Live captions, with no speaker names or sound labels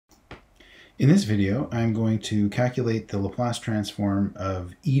In this video, I'm going to calculate the Laplace transform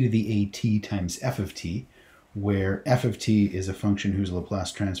of e to the at times f of t, where f of t is a function whose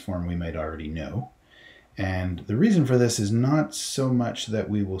Laplace transform we might already know. And the reason for this is not so much that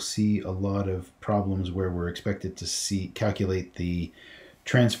we will see a lot of problems where we're expected to calculate the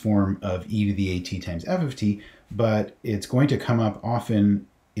transform of e to the at times f of t, but it's going to come up often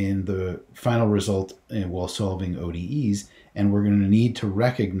in the final result while solving ODEs, and we're going to need to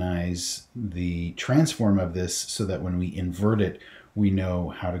recognize the transform of this so that when we invert it, we know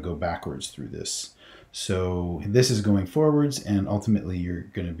how to go backwards through this. So this is going forwards, and ultimately you're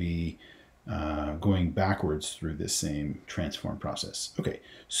going to be going backwards through this same transform process. Okay,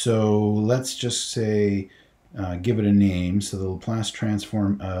 so let's just say, give it a name. So the Laplace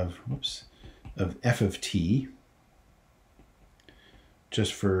transform of f of t,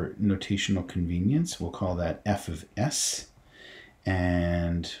 just for notational convenience, we'll call that f of s.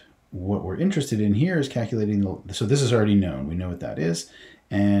 And what we're interested in here is calculating, so this is already known, we know what that is.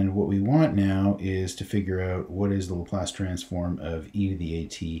 And what we want now is to figure out what is the Laplace transform of e to the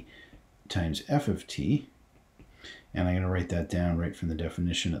at times f of t. And I'm going to write that down right from the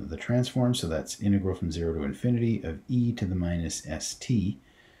definition of the transform. So that's integral from 0 to infinity of e to the minus st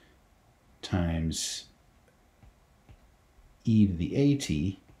times e to the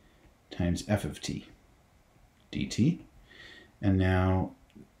at times f of t dt. And now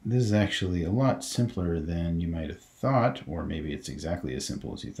this is actually a lot simpler than you might have thought, or maybe it's exactly as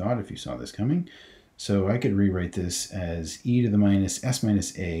simple as you thought if you saw this coming. So I could rewrite this as e to the minus s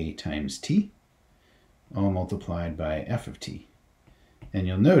minus a times t, all multiplied by f of t. And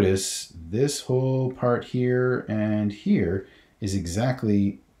you'll notice this whole part here and here is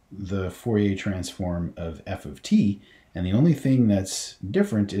exactly the Fourier transform of f of t, and the only thing that's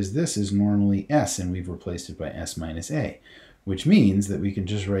different is this is normally s, and we've replaced it by s minus a, which means that we can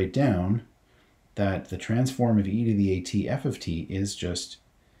just write down that the transform of e to the at f of t is just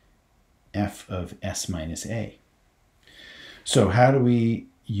f of s minus a. So how do we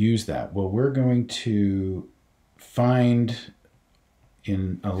use that? Well, we're going to find,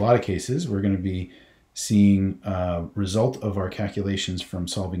 in a lot of cases, we're going to be seeing a result of our calculations from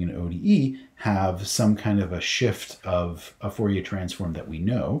solving an ODE have some kind of a shift of a Fourier transform that we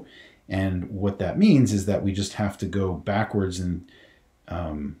know. And what that means is that we just have to go backwards and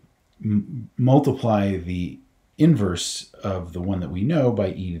multiply the inverse of the one that we know by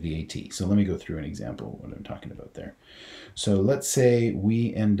e to the at. So let me go through an example of what I'm talking about there. So let's say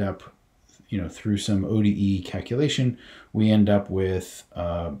we end up, through some ODE calculation, we end up with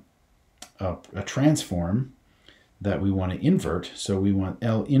a transform that we want to invert. So we want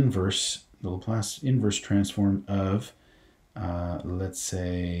L inverse, the Laplace inverse transform of, let's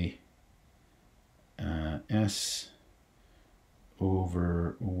say, s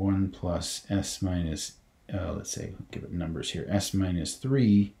over 1 plus s minus, let's say, give it numbers here, s minus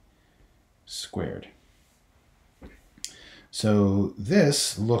 3 squared. So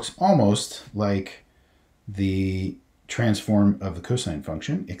this looks almost like the transform of the cosine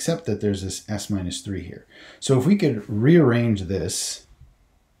function, except that there's this s minus 3 here. So if we could rearrange this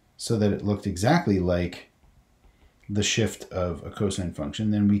so that it looked exactly like the shift of a cosine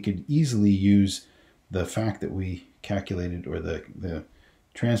function, then we could easily use the fact that we calculated, or the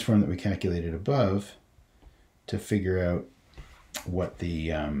transform that we calculated above, to figure out what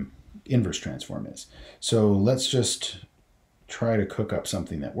the inverse transform is. So let's just try to cook up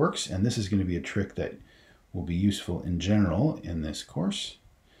something that works, and this is going to be a trick that will be useful in general in this course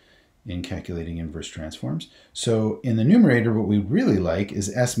in calculating inverse transforms. So in the numerator, what we'd really like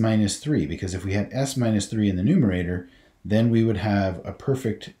is s minus 3, because if we had s minus 3 in the numerator, then we would have a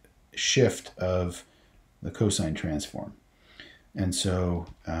perfect shift of the cosine transform. And so,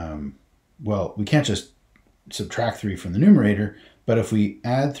 well, we can't just subtract 3 from the numerator, but if we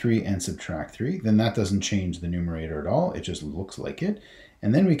add 3 and subtract 3, then that doesn't change the numerator at all. It just looks like it.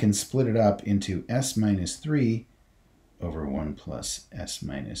 And then we can split it up into s minus 3 over 1 plus s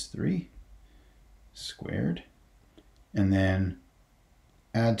minus 3 squared. And then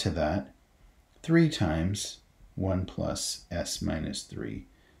add to that 3 times 1 plus s minus 3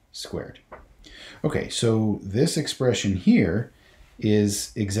 squared. Okay, so this expression here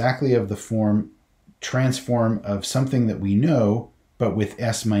is exactly of the form transform of something that we know, but with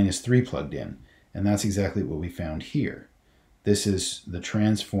s minus 3 plugged in. And that's exactly what we found here. This is the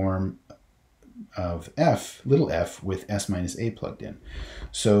transform of f, little f, with s minus a plugged in.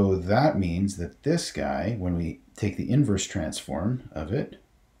 So that means that this guy, when we take the inverse transform of it,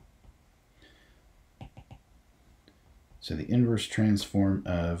 so the inverse transform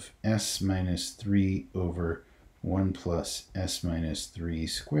of s minus 3 over 1 plus s minus 3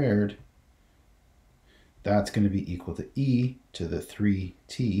 squared that's going to be equal to e to the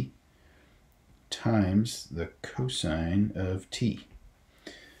 3t times the cosine of t.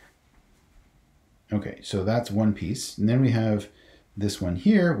 Okay, so that's one piece. And then we have this one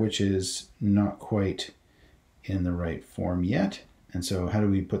here, which is not quite in the right form yet. And so how do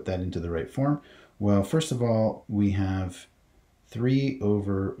we put that into the right form? Well, first of all, we have 3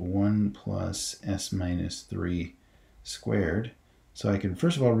 over 1 plus s minus 3 squared. So I can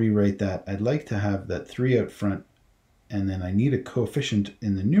first of all rewrite that. I'd like to have that 3 out front, and then I need a coefficient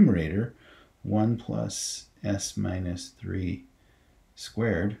in the numerator, 1 plus s minus 3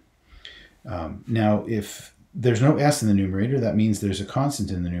 squared. Now, if there's no s in the numerator, that means there's a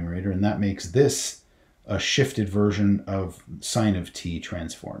constant in the numerator, and that makes this a shifted version of sine of t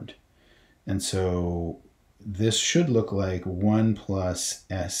transformed. And so this should look like 1 plus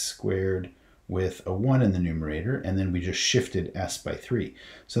s squared with a 1 in the numerator, and then we just shifted s by 3.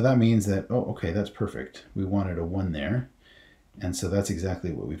 So that means that, oh, okay, that's perfect. We wanted a 1 there. And so that's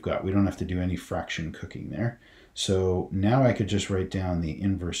exactly what we've got. We don't have to do any fraction cooking there. So now I could just write down the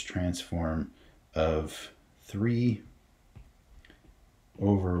inverse transform of 3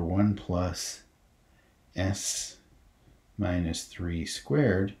 over 1 plus s minus 3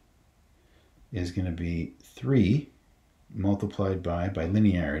 squared is going to be 3 multiplied by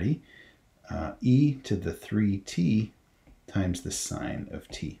linearity, e to the 3t times the sine of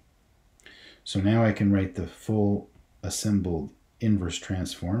t. So now I can write the full assembled inverse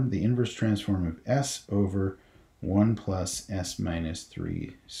transform. The inverse transform of s over 1 plus s minus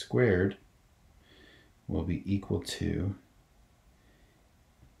 3 squared will be equal to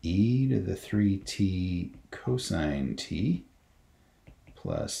e to the 3t cosine t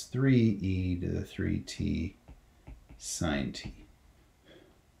plus 3e to the 3t sine t.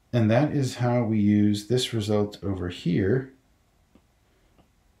 And that is how we use this result over here,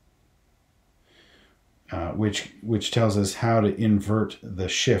 which tells us how to invert the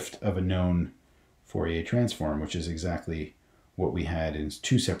shift of a known Fourier transform, which is exactly what we had in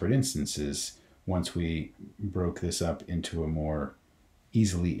 2 separate instances once we broke this up into a more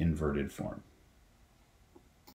easily inverted form.